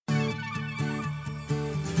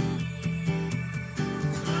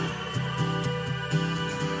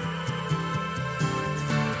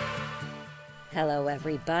Hello,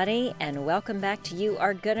 everybody, and welcome back to You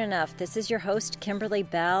Are Good Enough. This is your host, Kimberly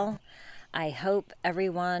Bell. I hope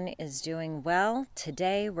everyone is doing well.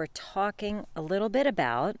 Today, we're talking a little bit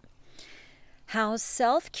about how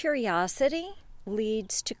self-curiosity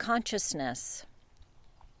leads to consciousness.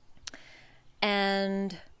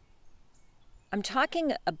 And I'm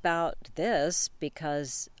talking about this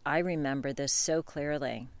because I remember this so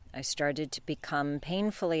clearly. I started to become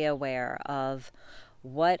painfully aware of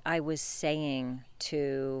what I was saying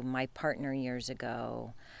to my partner years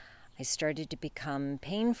ago. I started to become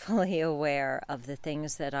painfully aware of the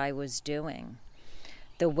things that I was doing,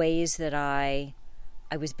 the ways that I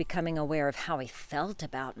was becoming aware of how I felt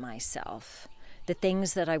about myself, the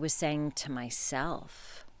things that I was saying to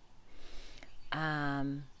myself.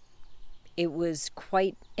 It was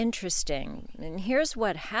quite interesting. And here's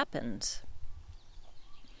what happens.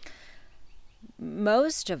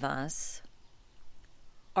 Most of us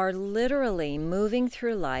are literally moving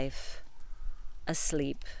through life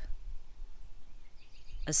asleep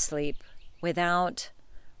without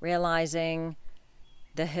realizing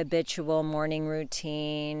the habitual morning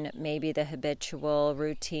routine, maybe the habitual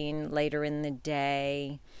routine later in the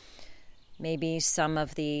day, maybe some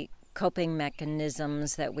of the coping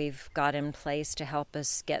mechanisms that we've got in place to help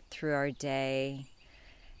us get through our day.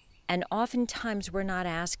 And oftentimes we're not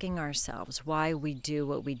asking ourselves why we do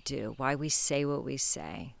what we do, why we say what we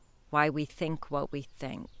say, why we think what we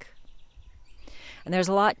think. And there's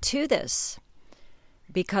a lot to this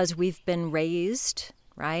because we've been raised,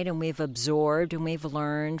 right? And we've absorbed and we've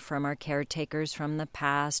learned from our caretakers from the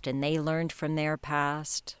past, and they learned from their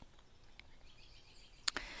past.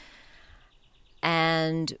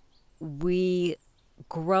 And we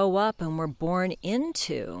grow up and we're born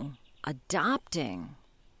into adopting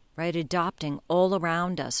all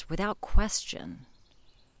around us without question.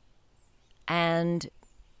 And,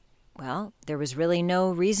 well, there was really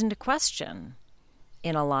no reason to question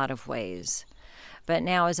in a lot of ways. But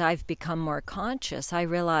now as I've become more conscious, I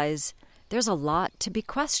realize there's a lot to be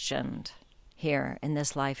questioned here in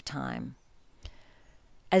this lifetime.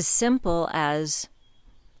 As simple as,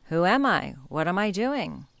 who am I? What am I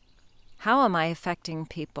doing? How am I affecting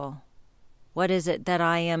people? What is it that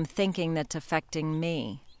I am thinking that's affecting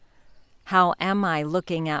me? How am I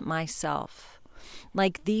looking at myself?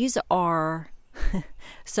 Like, these are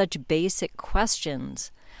such basic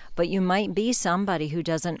questions, but you might be somebody who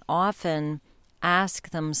doesn't often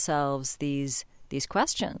ask themselves these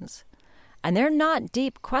questions. And they're not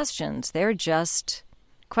deep questions. They're just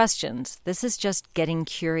questions. This is just getting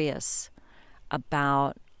curious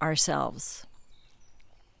about ourselves.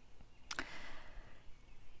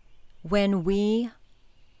 When we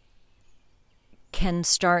can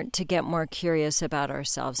start to get more curious about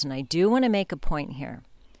ourselves, and I do want to make a point here,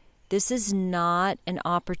 this is not an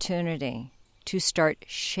opportunity to start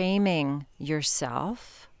shaming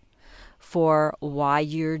yourself for why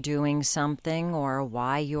you're doing something or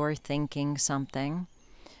why you're thinking something,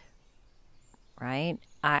 right?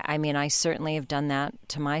 I mean, I certainly have done that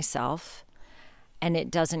to myself, and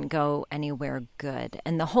it doesn't go anywhere good.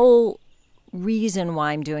 And the whole reason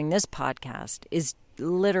why I'm doing this podcast is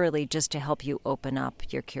literally just to help you open up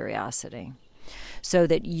your curiosity so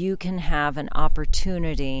that you can have an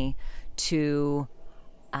opportunity to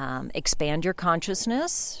expand your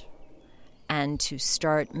consciousness and to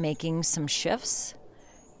start making some shifts.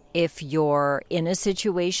 If you're in a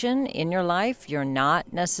situation in your life you're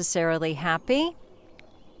not necessarily happy,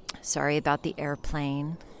 sorry about the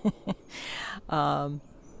airplane,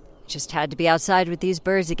 just had to be outside with these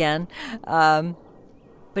birds again.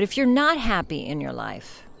 But if you're not happy in your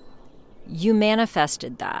life, you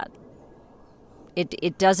manifested that.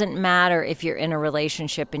 It doesn't matter if you're in a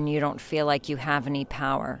relationship and you don't feel like you have any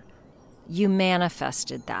power. You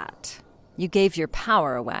manifested that. You gave your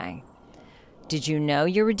power away. Did you know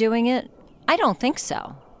you were doing it? I don't think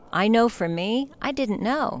so. I know for me, I didn't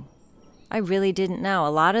know. I really didn't know. A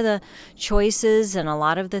lot of the choices and a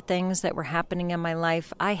lot of the things that were happening in my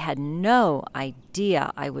life, I had no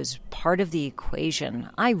idea I was part of the equation.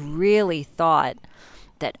 I really thought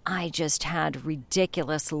that I just had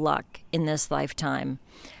ridiculous luck in this lifetime.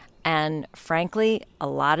 And frankly, a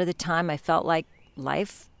lot of the time I felt like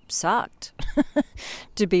life sucked,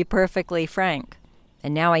 to be perfectly frank.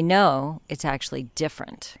 And now I know it's actually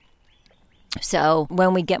different. So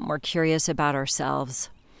when we get more curious about ourselves,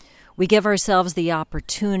 we give ourselves the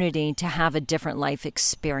opportunity to have a different life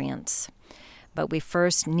experience. But we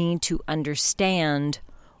first need to understand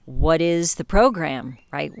what is the program,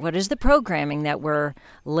 right? What is the programming that we're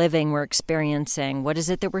living, we're experiencing? What is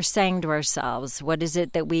it that we're saying to ourselves? What is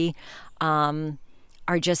it that we are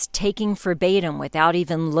are just taking verbatim without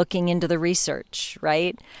even looking into the research,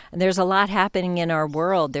 right? And there's a lot happening in our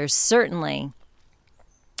world. There's certainly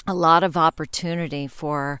a lot of opportunity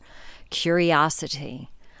for curiosity.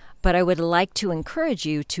 But I would like to encourage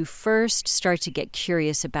you to first start to get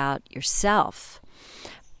curious about yourself,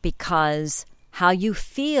 because how you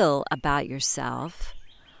feel about yourself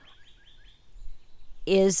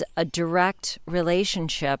is a direct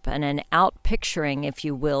relationship and an outpicturing, if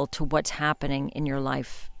you will, to what's happening in your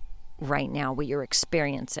life right now, what you're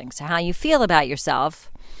experiencing. So how you feel about yourself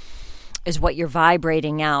is what you're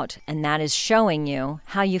vibrating out, and that is showing you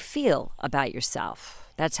how you feel about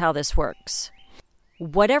yourself. That's how this works.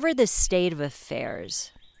 Whatever the state of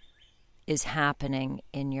affairs is happening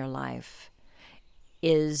in your life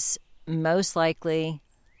is most likely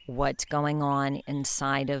what's going on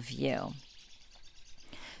inside of you.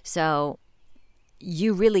 So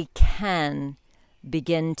you really can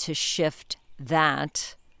begin to shift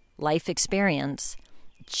that life experience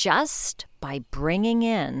just by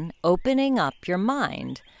opening up your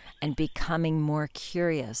mind and becoming more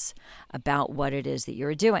curious about what it is that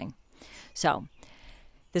you're doing. So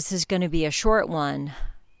this is going to be a short one,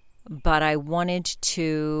 but I wanted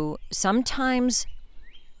to, sometimes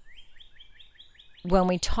when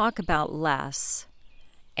we talk about less,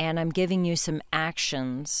 and I'm giving you some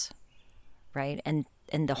actions, right? And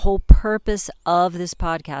the whole purpose of this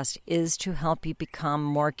podcast is to help you become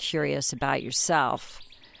more curious about yourself.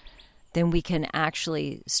 Then we can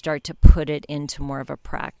actually start to put it into more of a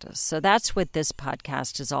practice. So that's what this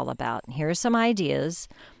podcast is all about. And here are some ideas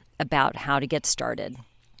about how to get started.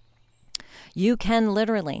 You can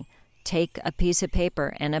literally take a piece of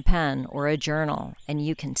paper and a pen or a journal, and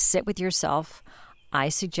you can sit with yourself. I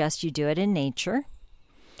suggest you do it in nature.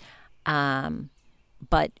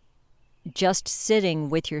 But just sitting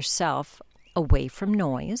with yourself away from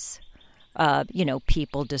noise,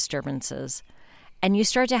 people, disturbances, and you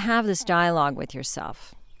start to have this dialogue with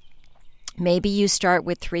yourself. Maybe you start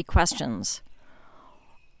with 3 questions.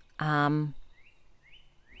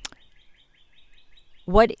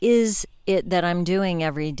 What is it that I'm doing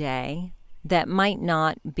every day that might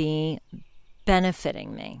not be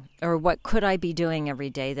benefiting me? Or what could I be doing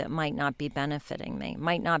every day that might not be benefiting me,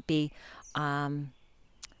 might not be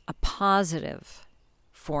a positive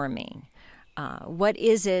for me? What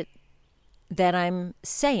is it that I'm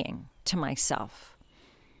saying to myself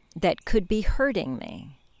that could be hurting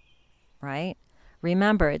me, right?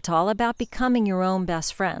 Remember, it's all about becoming your own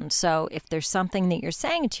best friend. So if there's something that you're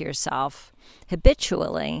saying to yourself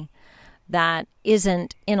habitually that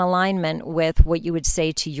isn't in alignment with what you would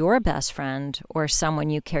say to your best friend or someone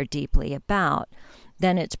you care deeply about,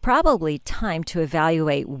 then it's probably time to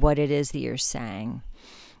evaluate what it is that you're saying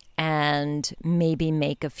and maybe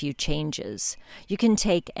make a few changes. You can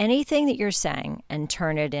take anything that you're saying and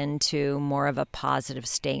turn it into more of a positive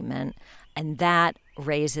statement, and that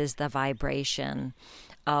raises the vibration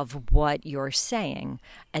of what you're saying.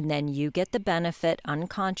 And then you get the benefit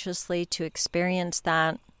unconsciously to experience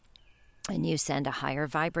that, and you send a higher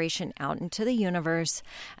vibration out into the universe,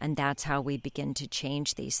 and that's how we begin to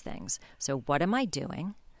change these things. So what am I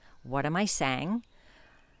doing? What am I saying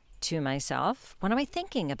to myself? What am I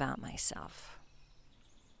thinking about myself?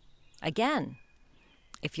 Again,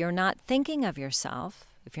 if you're not thinking of yourself,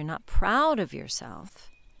 if you're not proud of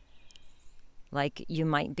yourself, like you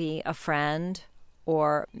might be a friend,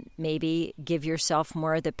 or maybe give yourself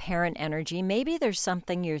more of the parent energy. Maybe there's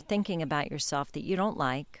something you're thinking about yourself that you don't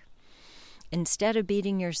like. Instead of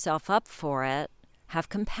beating yourself up for it, have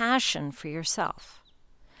compassion for yourself,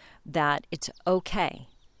 that it's okay.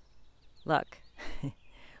 Look,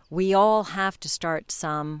 we all have to start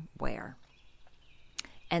somewhere.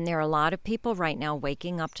 And there are a lot of people right now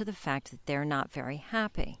waking up to the fact that they're not very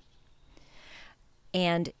happy.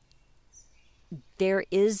 And there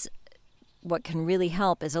is, what can really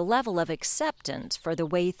help is a level of acceptance for the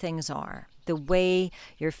way things are, the way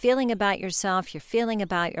you're feeling about yourself, you're feeling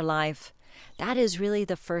about your life. That is really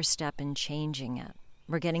the first step in changing it.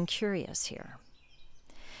 We're getting curious here.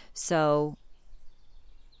 So,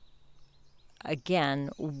 again,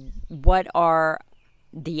 what are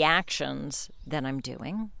the actions that I'm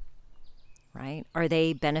doing, right? Are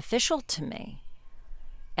they beneficial to me?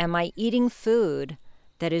 Am I eating food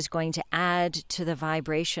that is going to add to the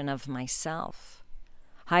vibration of myself?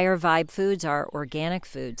 Higher vibe foods are organic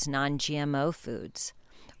foods, non-GMO foods,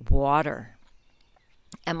 water.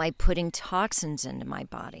 Am I putting toxins into my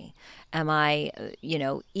body? Am I,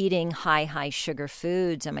 eating high sugar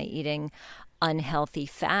foods? Am I eating unhealthy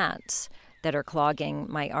fats that are clogging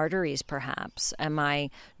my arteries, perhaps? Am I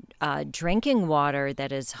drinking water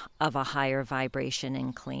that is of a higher vibration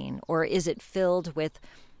and clean? Or is it filled with,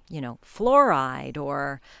 fluoride,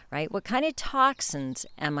 or, right? What kind of toxins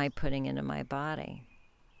am I putting into my body?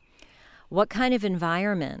 What kind of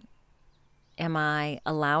environment am I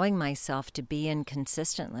allowing myself to be in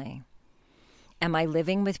consistently? Am I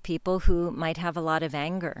living with people who might have a lot of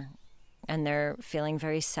anger and they're feeling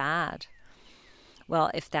very sad?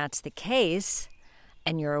 Well, if that's the case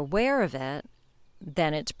and you're aware of it,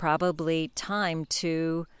 then it's probably time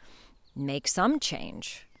to make some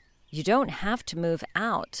change. You don't have to move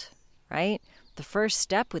out, right? The first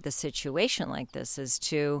step with a situation like this is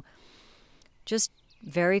to just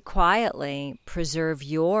very quietly preserve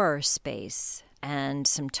your space and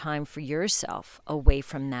some time for yourself away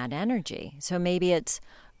from that energy. So maybe it's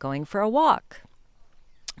going for a walk.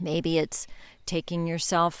 Maybe it's taking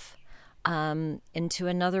yourself into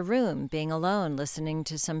another room, being alone, listening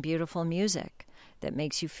to some beautiful music that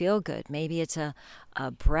makes you feel good. Maybe it's a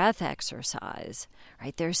breath exercise,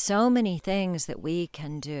 right? There's so many things that we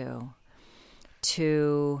can do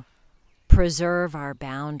to preserve our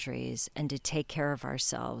boundaries and to take care of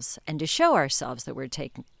ourselves and to show ourselves that we're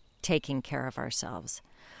taking care of ourselves.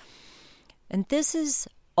 And this is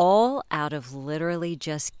all out of literally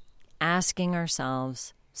just asking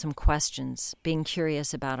ourselves some questions, being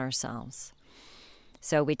curious about ourselves.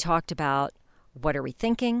 So we talked about, what are we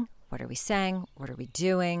thinking? What are we saying? What are we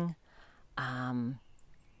doing?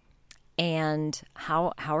 And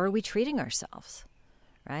how are we treating ourselves,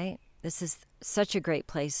 right? This is such a great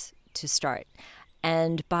place to start.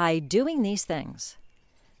 And by doing these things,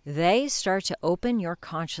 they start to open your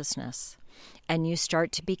consciousness and you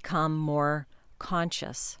start to become more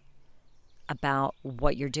conscious about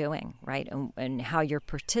what you're doing, right? And how you're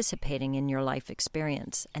participating in your life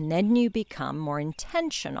experience. And then you become more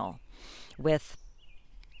intentional with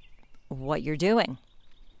what you're doing,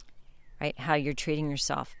 right? How you're treating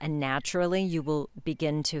yourself. And naturally, you will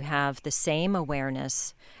begin to have the same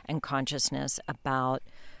awareness and consciousness about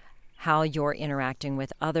how you're interacting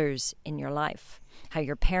with others in your life, how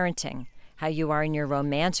you're parenting, how you are in your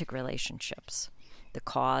romantic relationships, the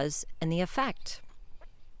cause and the effect.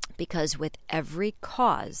 Because with every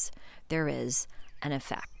cause, there is an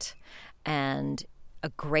effect. And a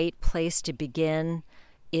great place to begin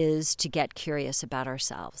is to get curious about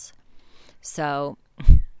ourselves. So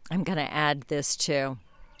I'm going to add this too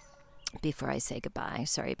before I say goodbye.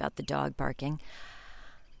 Sorry about the dog barking.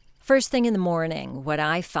 First thing in the morning, what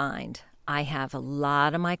I find I have a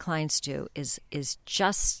lot of my clients do is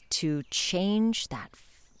just to change that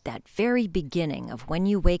very beginning of when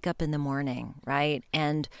you wake up in the morning, right?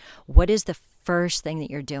 And what is the first thing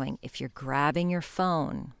that you're doing? If you're grabbing your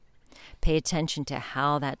phone, pay attention to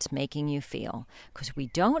how that's making you feel, because we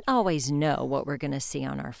don't always know what we're going to see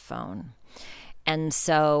on our phone. And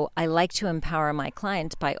so I like to empower my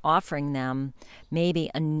clients by offering them maybe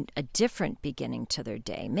a different beginning to their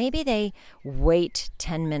day. Maybe they wait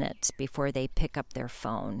 10 minutes before they pick up their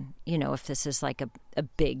phone, if this is like a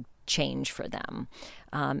big change for them.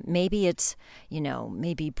 Maybe it's,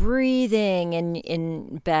 maybe breathing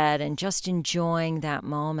in bed and just enjoying that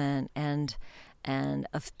moment and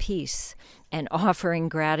of peace and offering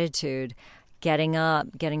gratitude, getting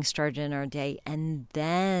up, getting started in our day, and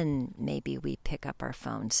then maybe we pick up our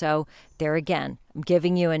phone. So there again, I'm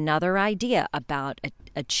giving you another idea about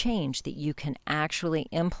a change that you can actually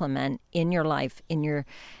implement in your life, in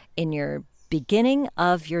your beginning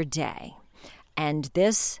of your day. And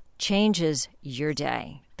this changes your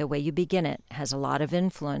day. The way you begin it has a lot of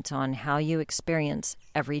influence on how you experience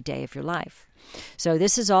every day of your life. So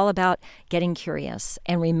this is all about getting curious.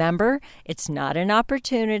 And remember, it's not an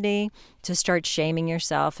opportunity to start shaming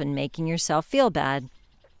yourself and making yourself feel bad.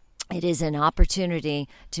 It is an opportunity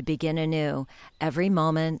to begin anew. Every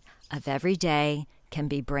moment of every day can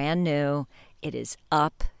be brand new. It is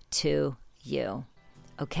up to you.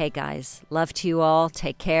 Okay, guys. Love to you all.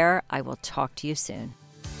 Take care. I will talk to you soon.